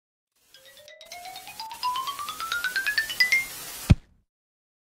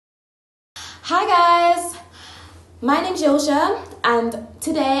Hi guys, my name's Yosha and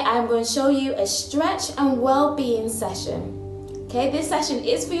today I'm going to show you a stretch and well-being session. Okay, this session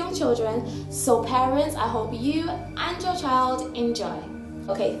is for young children, so parents, I hope you and your child enjoy.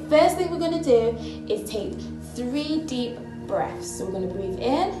 Okay, first thing we're going to do is take 3 deep breaths. So we're going to breathe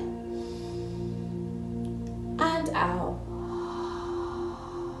in and out.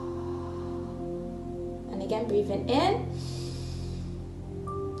 And again, breathing in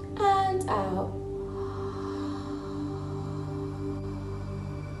and out.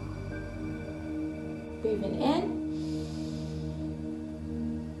 Breathing in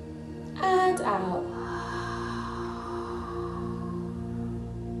and out.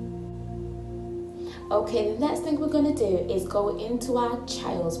 Okay, the next thing we're going to do is go into our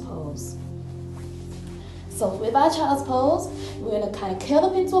child's pose. So with our child's pose, we're going to kind of curl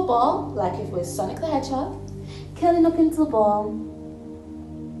up into a ball, like if we're Sonic the Hedgehog, curling up into a ball.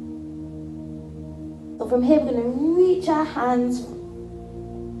 So from here, we're going to reach our hands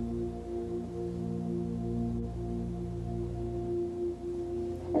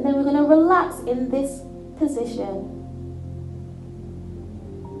and then we're going to relax in this position.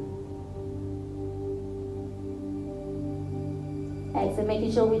 So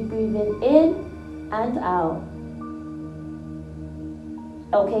making sure we're breathing in and out.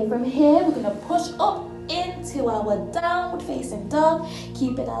 Okay, from here we're going to push up into our downward facing dog,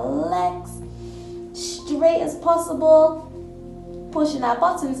 keeping our legs straight as possible, pushing our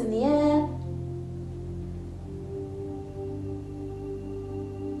bottoms in the air.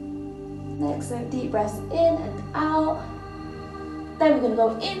 Excellent, deep breaths in and out. Then we're going to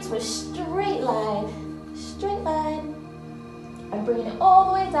go into a straight line, and bringing it all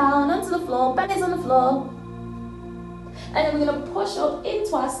the way down onto the floor, bellies on the floor. And then we're going to push up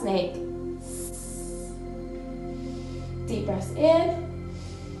into our snake. Deep breaths in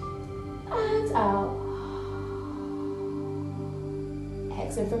and out.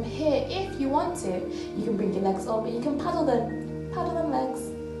 Excellent. From here, if you want to, you can bring your legs up and you can paddle them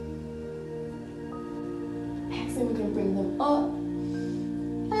legs. Excellent. We're going to bring them up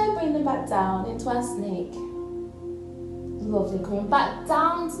and bring them back down into our snake. Lovely, coming back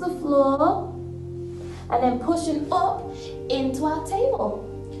down to the floor and then pushing up into our table.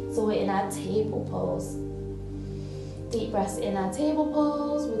 So we're in our table pose. Deep breaths in our table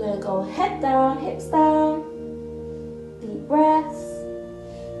pose. We're going to go head down, hips down. Deep breaths.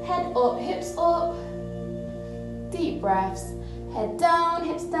 Head up, hips up. Deep breaths. Head down,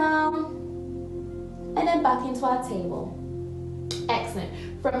 hips down. And then back into our table. Excellent.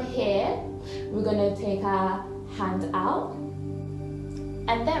 From here, we're going to take our hand out.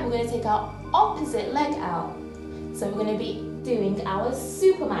 And then we're going to take our opposite leg out. So we're going to be doing our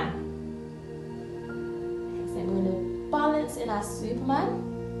Superman. So we're going to balance in our Superman.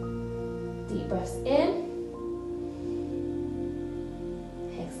 Deep breaths in.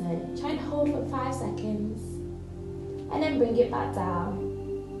 Excellent. Try and hold for 5 seconds. And then bring it back down.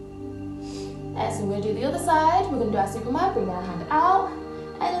 Excellent. We're going to do the other side. We're going to do our Superman. Bring our hand out.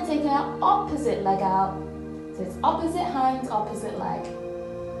 And then take our opposite leg out. So it's opposite hand, opposite leg.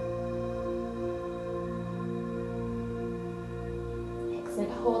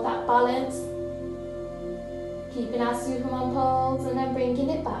 Hold that balance, keeping our Superman pose and then bringing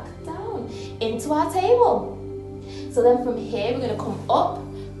it back down into our table. So then from here, we're going to come up,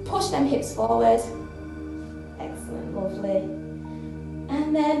 push them hips forward. Excellent, lovely.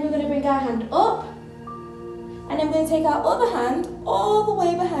 And then we're going to bring our hand up and then we're going to take our other hand all the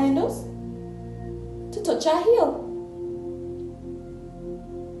way behind us to touch our heel.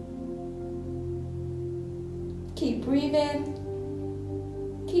 Keep breathing.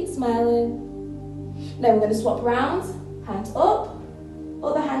 Keep smiling. Then we're going to swap round. Hand up.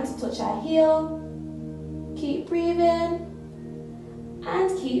 Other hand to touch our heel. Keep breathing.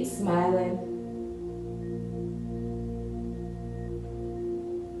 And keep smiling.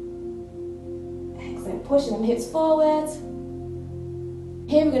 Excellent. Pushing them hips forward.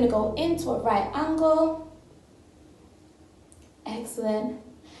 Here we're going to go into a right angle. Excellent.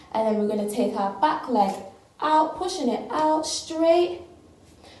 And then we're going to take our back leg out, pushing it out straight.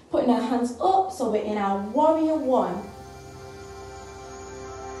 Putting our hands up, so we're in our warrior 1.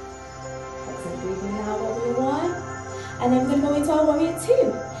 Excellent, breathing in our warrior 1. And then we're going to go into our warrior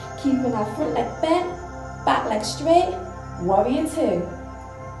 2. Keeping our front leg bent, back leg straight, warrior 2.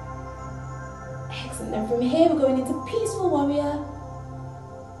 Excellent, then from here we're going into peaceful warrior.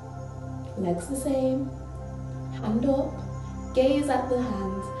 Legs the same. Hand up, gaze at the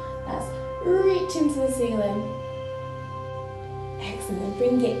hand. That's reaching to the ceiling. Excellent,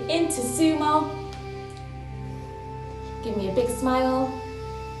 bring it into sumo. Give me a big smile.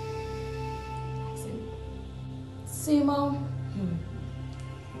 sumo.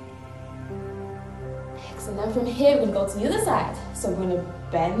 Excellent. Then from here, we're going to go to the other side. So we're going to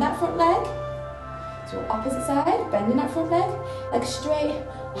bend that front leg. So opposite side, bending that front leg. Leg straight,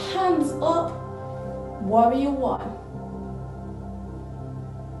 hands up. Warrior one.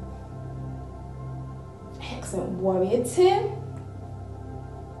 Excellent. Warrior two.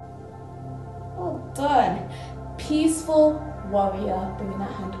 Well done. Peaceful warrior. Bringing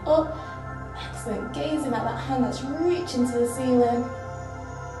that hand up. Excellent. Gazing at that hand that's reaching to the ceiling.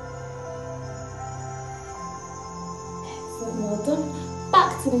 Excellent. Well done.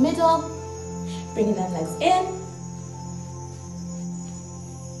 Back to the middle. Bringing them legs in.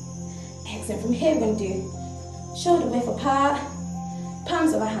 Excellent. From here, we're going to do shoulder width apart.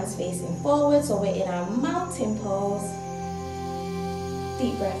 Palms of our hands facing forward. So we're in our mountain pose.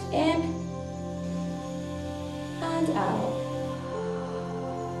 Deep breath in. And out.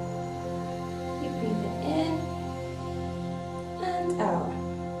 Keep breathing in and out.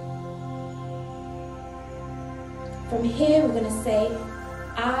 From here, we're going to say,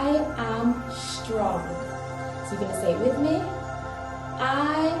 I am strong. So you're going to say it with me.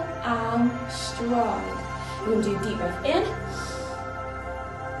 I am strong. We're going to do deep breath in.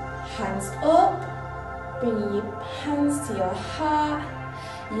 Hands up. Bringing your hands to your heart.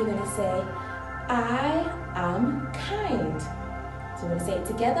 You're going to say, I am kind. So we're going to say it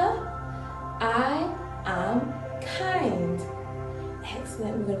together. I am kind.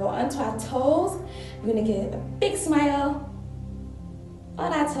 Excellent. We're going to go onto our toes. We're going to get a big smile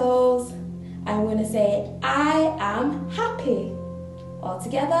on our toes. And we're going to say, I am happy. All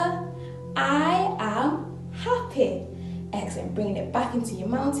together. I am happy. Excellent. Bringing it back into your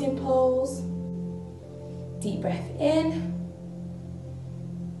mountain pose. Deep breath in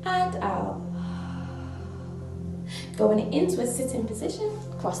and out. Going into a sitting position,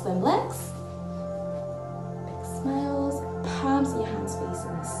 cross them legs. Big smiles, palms of your hands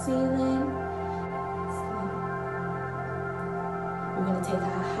facing the ceiling. We're going to take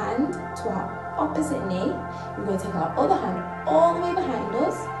our hand to our opposite knee. We're going to take our other hand all the way behind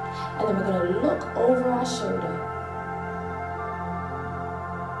us, and then we're going to look over our shoulder.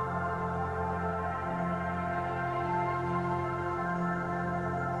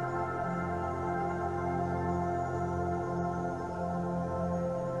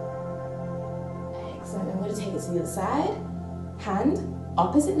 Excellent. I'm going to take it to the other side. Hand,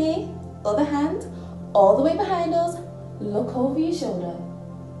 opposite knee, other hand, all the way behind us. Look over your shoulder.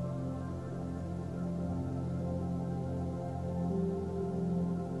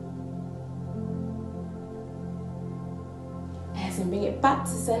 Excellent. Bring it back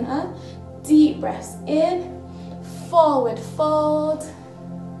to center. Deep breaths in. Forward fold.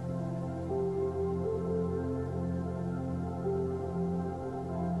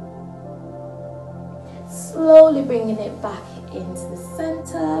 Slowly bringing it back into the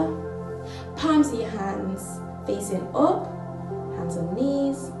center. Palms of your hands facing up, hands on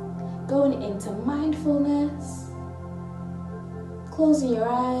knees, going into mindfulness. Closing your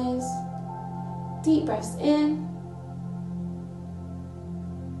eyes. Deep breaths in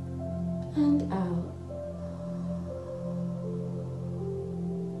and out.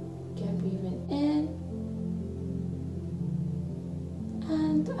 Again, breathing in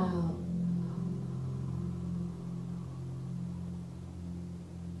and out.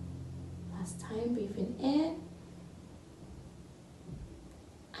 Last time, breathing in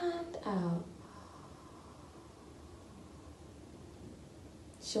and out.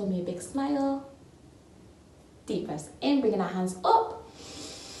 Show me a big smile. Deep breaths in, bringing our hands up.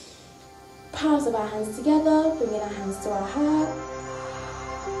 Palms of our hands together, bringing our hands to our heart.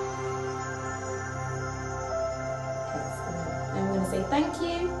 Excellent. And we're going to say thank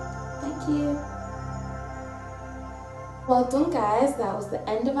you. Thank you. Well done, guys. That was the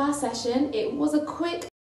end of our session. It was a quick